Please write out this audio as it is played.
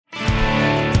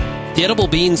The Edible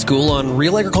Bean School on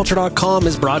RealAgriculture.com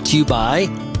is brought to you by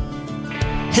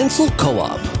Hensall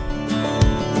Co-op.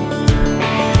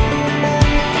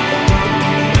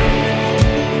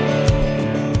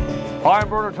 Hi, I'm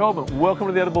Bernard Tobin. Welcome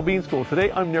to the Edible Bean School.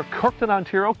 Today I'm near Kirkton,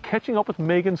 Ontario, catching up with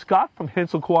Meghan Scott from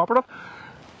Hensall Cooperative.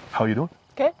 How are you doing?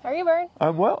 Good. How are you, Bern?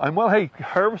 I'm well. Hey,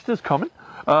 harvest is coming.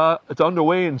 It's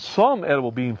underway in some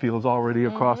edible bean fields already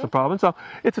across the province.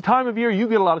 It's a time of year you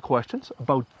get a lot of questions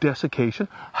about desiccation,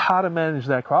 how to manage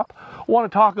that crop.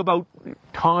 Want to talk about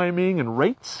timing and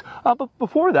rates. But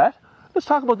before that, let's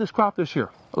talk about this crop this year.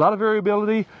 A lot of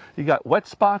variability. You got wet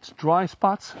spots, dry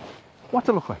spots. What's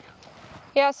it look like?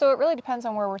 Yeah, so it really depends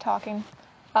on where we're talking.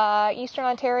 Eastern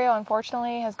Ontario,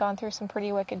 unfortunately, has gone through some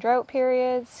pretty wicked drought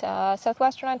periods.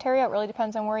 Southwestern Ontario, it really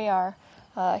depends on where you are.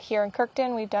 Here in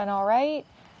Kirkton, we've done all right.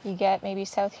 You get maybe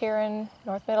South Huron,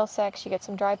 North Middlesex, you get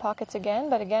some dry pockets again,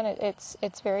 but again,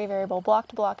 it's very variable. Block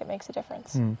to block, it makes a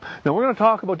difference. Now, we're going to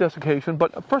talk about desiccation,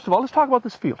 but first of all, let's talk about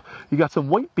this field. You got some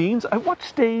white beans. At what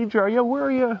stage are you? Where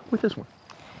are you with this one?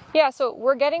 Yeah, so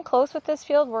we're getting close with this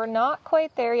field. We're not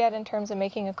quite there yet in terms of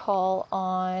making a call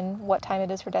on what time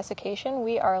it is for desiccation.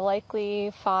 We are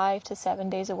likely 5 to 7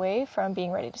 days away from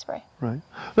being ready to spray. Right.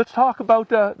 Let's talk about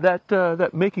that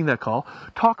making that call.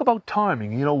 Talk about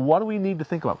timing. You know, what do we need to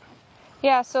think about?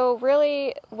 Yeah, so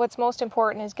really what's most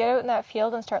important is get out in that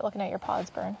field and start looking at your pods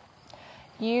burn.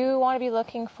 You want to be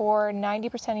looking for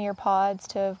 90% of your pods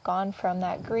to have gone from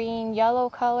that green-yellow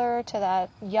color to that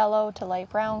yellow to light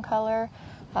brown color.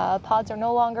 Pods are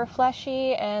no longer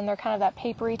fleshy and they're kind of that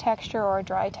papery texture or a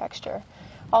dry texture.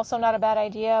 Also not a bad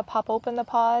idea, pop open the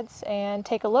pods and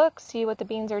take a look, see what the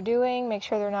beans are doing, make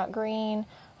sure they're not green,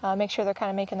 make sure they're kind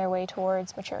of making their way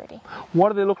towards maturity. What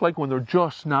do they look like when they're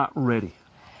just not ready?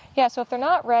 Yeah, so if they're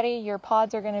not ready, your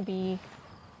pods are going to be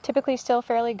typically still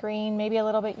fairly green, maybe a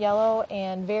little bit yellow,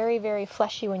 and very, very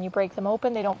fleshy when you break them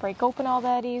open. They don't break open all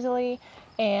that easily,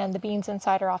 and the beans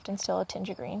inside are often still a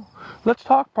tinge of green. Let's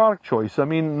talk product choice. I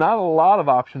mean, not a lot of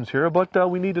options here,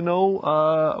 but we need to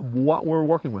know what we're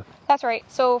working with. That's right.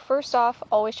 So first off,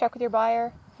 always check with your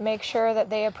buyer. Make sure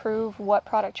that they approve what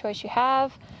product choice you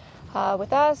have.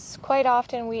 With us, quite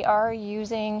often we are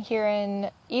using, here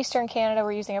in Eastern Canada,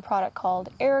 we're using a product called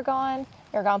Aragon.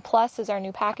 Aragon Plus is our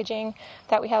new packaging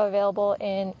that we have available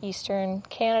in Eastern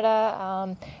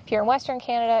Canada. If you're in Western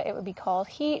Canada, it would be called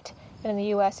Heat, and in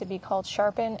the US it'd be called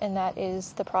Sharpen, and that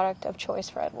is the product of choice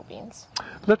for edible beans.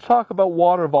 Let's talk about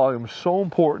water volume. So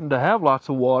important to have lots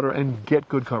of water and get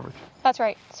good coverage. That's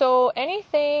right. So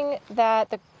anything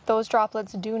that those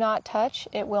droplets do not touch,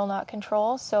 it will not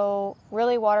control. So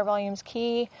really water volume's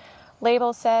key.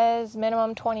 Label says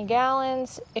minimum 20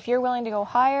 gallons. If you're willing to go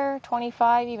higher,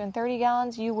 25, even 30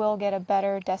 gallons, you will get a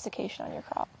better desiccation on your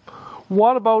crop.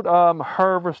 What about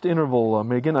harvest interval,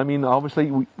 Megan? I mean, obviously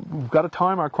we've got to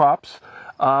time our crops,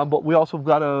 but we also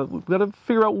got to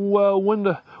figure out when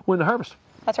to harvest.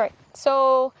 That's right.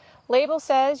 So label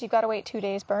says you've got to wait 2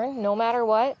 days burn, no matter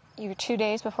what. You're 2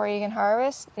 days before you can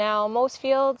harvest. Now, most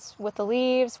fields with the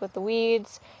leaves, with the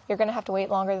weeds, you're going to have to wait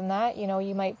longer than that. You know,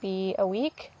 you might be a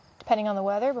week, depending on the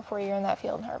weather, before you're in that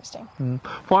field and harvesting.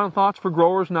 Final thoughts for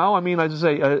growers now? I mean, as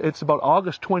I say, it's about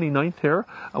August 29th here.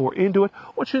 We're into it.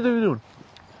 What should they be doing?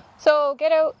 So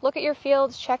get out, look at your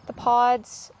fields, check the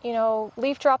pods. You know,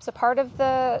 leaf drop's a part of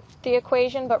the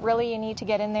equation, but really you need to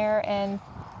get in there and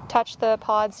touch the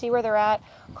pods, see where they're at.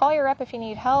 Call your rep if you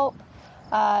need help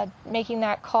making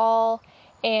that call.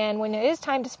 And when it is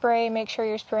time to spray, make sure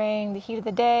you're spraying the heat of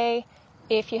the day.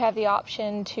 If you have the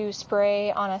option to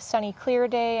spray on a sunny, clear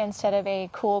day instead of a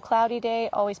cool, cloudy day,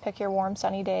 always pick your warm,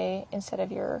 sunny day instead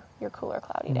of your cooler,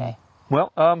 cloudy day.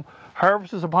 Well,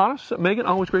 harvest is upon us. Megan,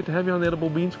 always great to have you on the Edible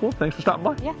Bean School. Thanks for stopping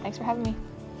by. Yeah, thanks for having me.